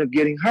likelihood of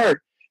getting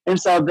hurt. And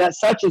so that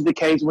such is the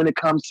case when it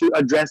comes to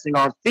addressing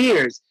our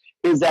fears,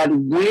 is that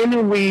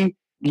when we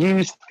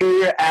use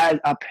fear as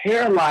a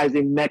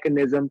paralyzing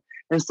mechanism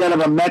instead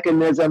of a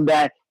mechanism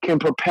that can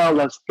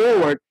propel us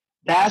forward,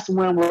 that's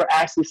when we're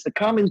actually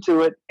succumbing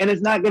to it, and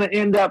it's not going to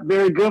end up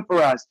very good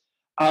for us.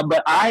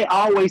 But I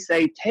always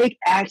say take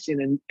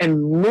action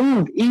and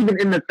move even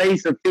in the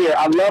face of fear.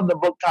 I love the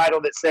book title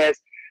that says,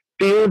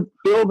 feel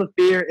the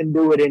fear and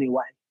do it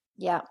anyway.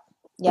 Yeah.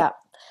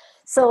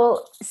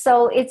 So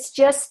it's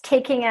just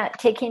taking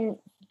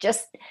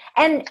just,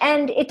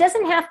 and it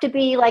doesn't have to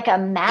be like a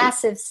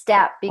massive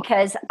step,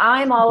 because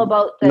I'm all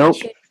about the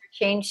Choose for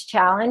Change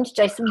challenge.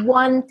 Just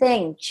one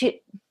thing,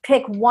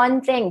 pick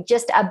one thing,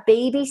 just a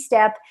baby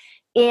step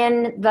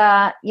in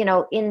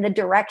the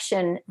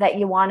direction that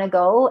you want to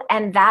go,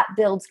 and that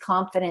builds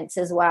confidence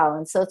as well.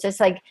 And so it's just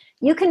like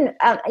you can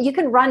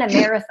run a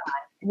marathon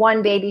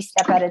one baby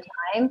step at a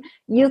time.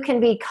 You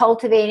can be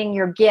cultivating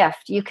your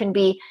gift. You can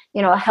be,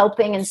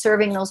 helping and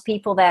serving those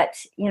people that,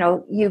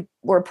 you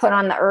were put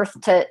on the earth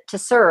to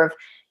serve,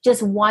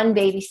 just one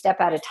baby step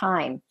at a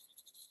time.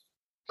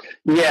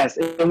 Yes.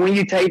 And when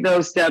you take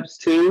those steps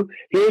too,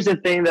 here's the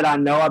thing that I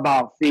know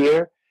about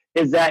fear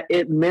is that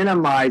it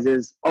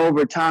minimizes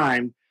over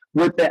time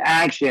with the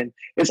action.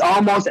 It's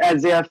almost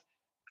as if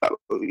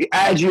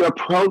as you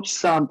approach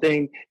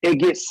something, it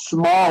gets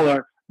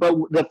smaller, but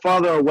the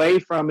further away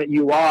from it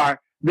you are,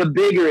 the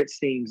bigger it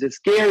seems, the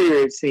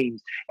scarier it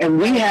seems. And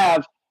we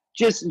have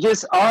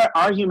just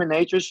our human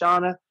nature,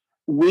 Shauna,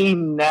 we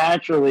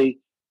naturally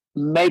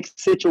make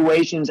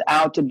situations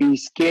out to be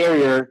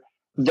scarier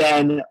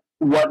than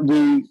what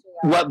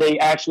they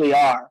actually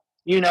are.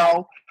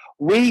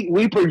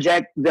 We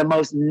project the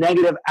most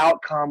negative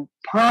outcome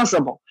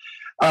possible.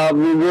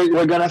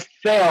 We're going to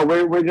fail.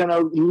 We're going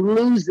to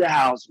lose the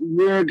house.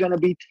 We're going to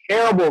be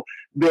terrible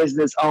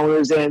business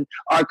owners, and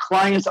our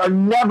clients are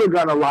never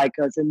going to like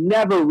us and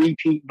never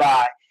repeat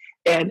buy.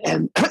 And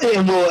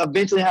we'll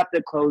eventually have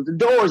to close the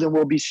doors, and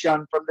we'll be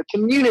shunned from the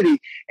community,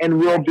 and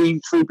we'll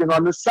be sleeping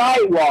on the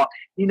sidewalk,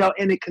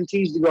 and it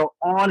continues to go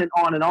on and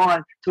on and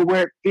on to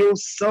where it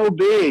feels so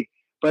big.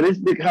 But it's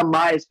become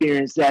my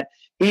experience that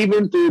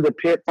even through the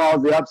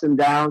pitfalls, the ups and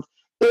downs,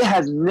 it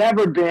has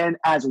never been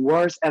as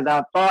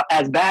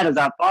bad as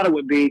I thought it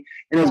would be.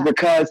 And it's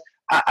because,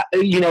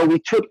 we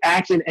took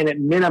action and it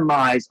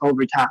minimized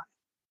over time.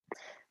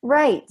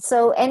 Right.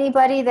 So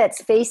anybody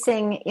that's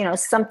facing,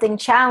 something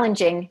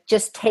challenging,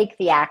 just take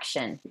the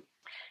action.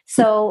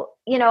 So,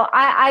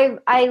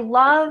 I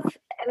love,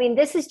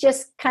 this is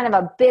just kind of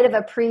a bit of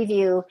a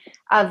preview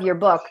of your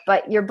book,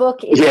 but your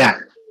book is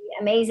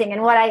amazing.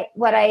 And what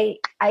I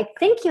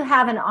think you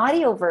have an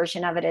audio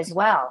version of it as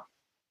well.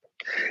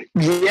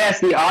 Yes,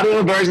 the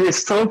audio version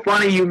is so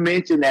funny you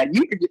mentioned that.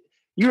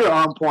 You're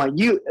on point.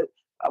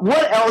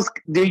 What else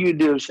do you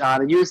do,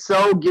 Shauna? You're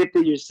so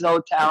gifted. You're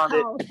so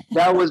talented.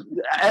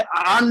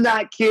 I'm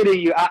not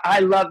kidding you. I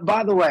love,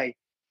 by the way,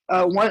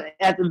 one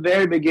at the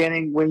very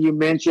beginning when you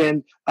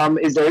mentioned,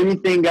 is there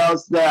anything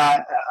else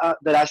that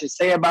I should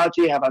say about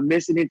you? Have I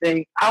missed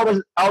anything? I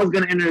was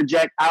going to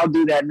interject. I'll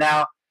do that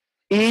now.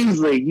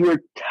 Easily, you're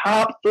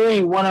top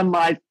 3, one of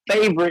my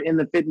favorite in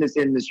the fitness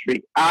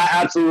industry. I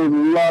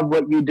absolutely love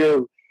what you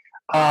do,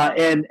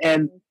 and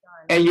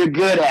you're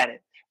good at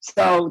it.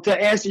 So to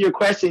answer your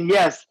question,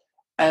 yes,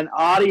 an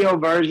audio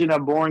version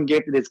of Born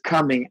Gifted is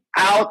coming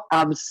out.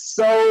 I'm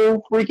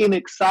so freaking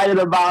excited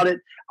about it.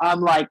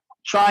 I'm like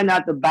trying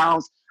not to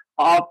bounce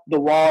off the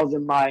walls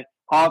in my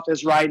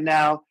office right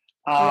now.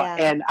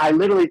 And I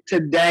literally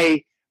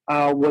today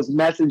was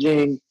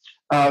messaging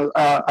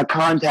a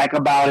contact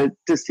about it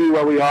to see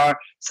where we are.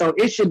 So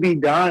it should be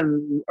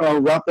done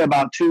roughly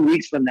about 2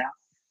 weeks from now.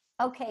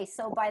 Okay,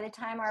 so by the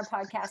time our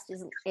podcast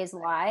is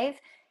live,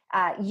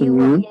 you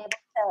will be able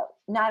to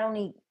not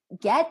only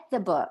get the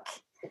book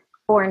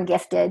Born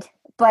Gifted,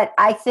 but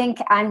I think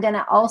I'm going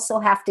to also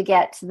have to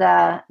get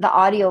the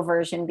audio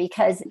version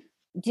because,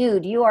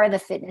 dude, you are the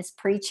fitness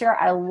preacher.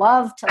 I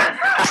love to listen.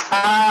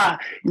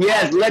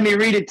 Yes, let me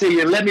read it to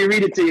you.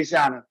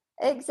 Shauna.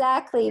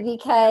 Exactly,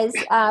 because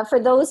for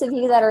those of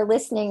you that are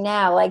listening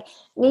now, like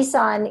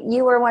Nissan,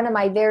 you were one of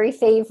my very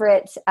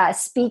favorite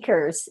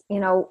speakers. You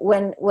know,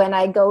 when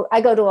I go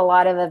to a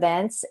lot of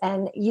events,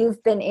 and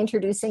you've been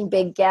introducing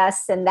big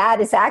guests, and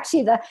that is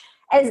actually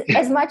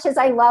as much as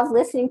I love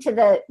listening to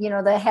the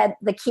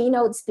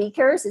keynote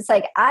speakers, it's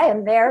like I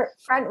am there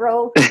front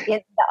row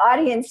in the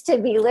audience to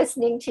be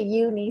listening to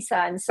you,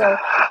 Nissan. So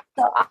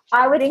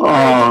I would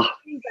encourage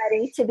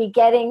everybody to be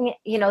getting,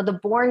 the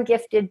Born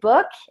Gifted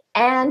book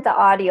and the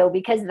audio,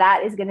 because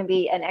that is going to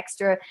be an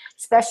extra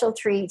special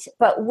treat.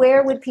 But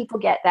where would people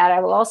get that? I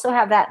will also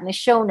have that in the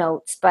show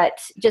notes,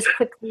 but just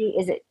quickly,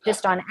 is it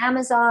just on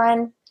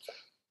Amazon?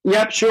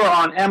 Yep, sure.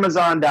 On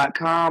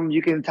Amazon.com,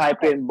 you can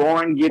type in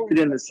Born Gifted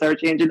in the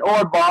search engine,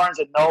 or Barnes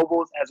and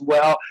Nobles as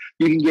well.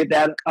 You can get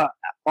that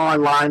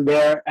online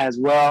there as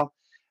well.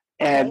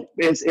 And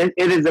it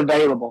is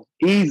available,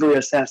 easily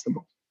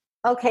accessible.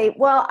 Okay.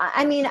 Well,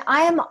 I mean,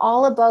 I am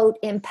all about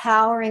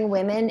empowering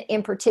women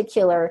in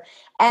particular.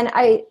 And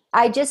I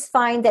just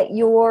find that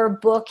your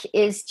book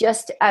is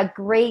just a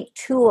great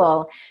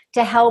tool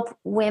to help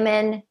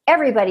women,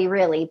 everybody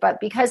really,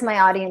 but because my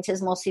audience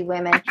is mostly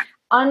women,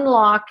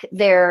 unlock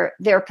their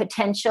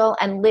potential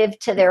and live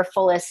to their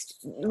fullest.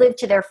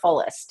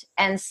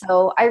 And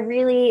so I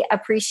really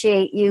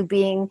appreciate you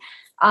being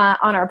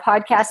on our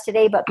podcast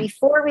today. But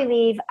before we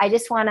leave, I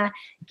just want to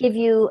give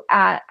you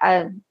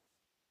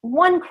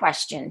one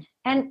question,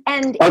 and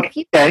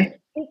okay.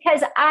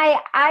 Because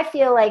I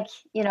feel like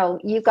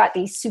you've got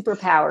these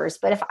superpowers,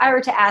 but if I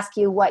were to ask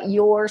you what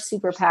your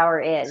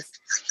superpower is,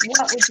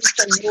 what would you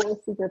say your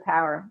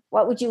superpower?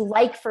 What would you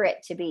like for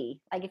it to be?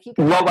 Like if you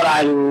could. What would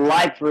I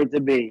like for it to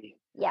be?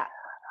 Yeah.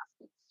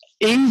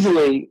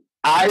 Easily,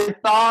 I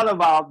thought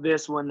about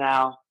this one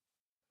now.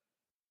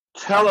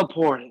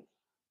 Teleporting.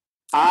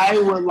 I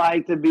would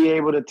like to be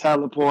able to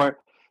teleport,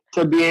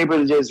 to be able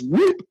to just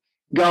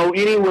go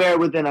anywhere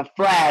within a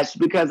flash,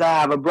 because I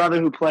have a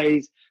brother who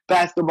plays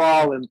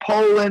basketball in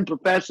Poland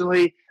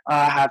professionally.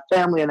 I have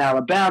family in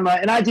Alabama,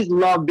 and I just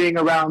love being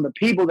around the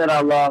people that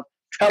I love,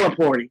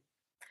 teleporting.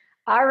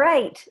 All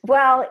right.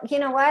 Well, you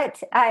know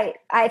what? I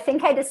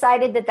think I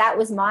decided that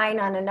was mine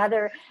on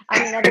another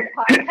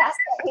podcast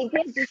that we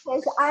did,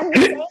 because I'm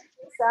the same,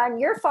 son.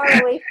 You're far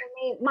away from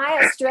me. My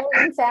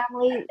Australian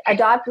family,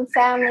 adopted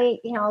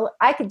family,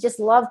 I would just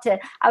love to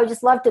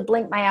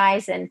blink my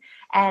eyes and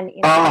be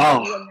in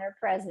their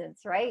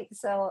presence, right?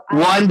 So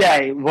one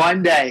day.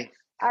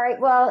 All right.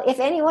 Well, if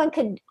anyone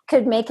could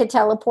make a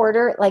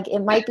teleporter, like it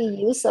might be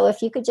you. So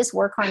if you could just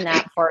work on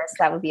that for us,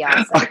 that would be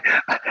awesome.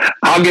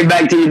 I'll get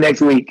back to you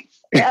next week.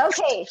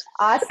 Okay.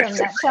 Awesome.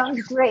 That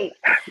sounds great.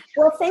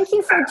 Well, thank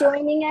you for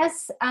joining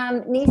us,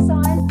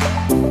 Nissan.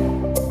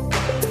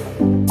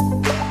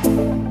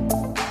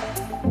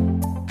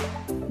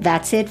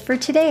 That's it for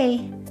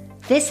today.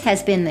 This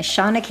has been the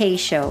Shauna Kay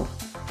Show.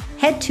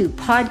 Head to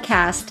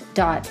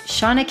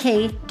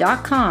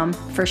podcast.shaunakay.com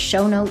for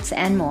show notes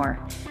and more.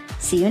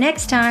 See you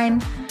next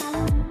time.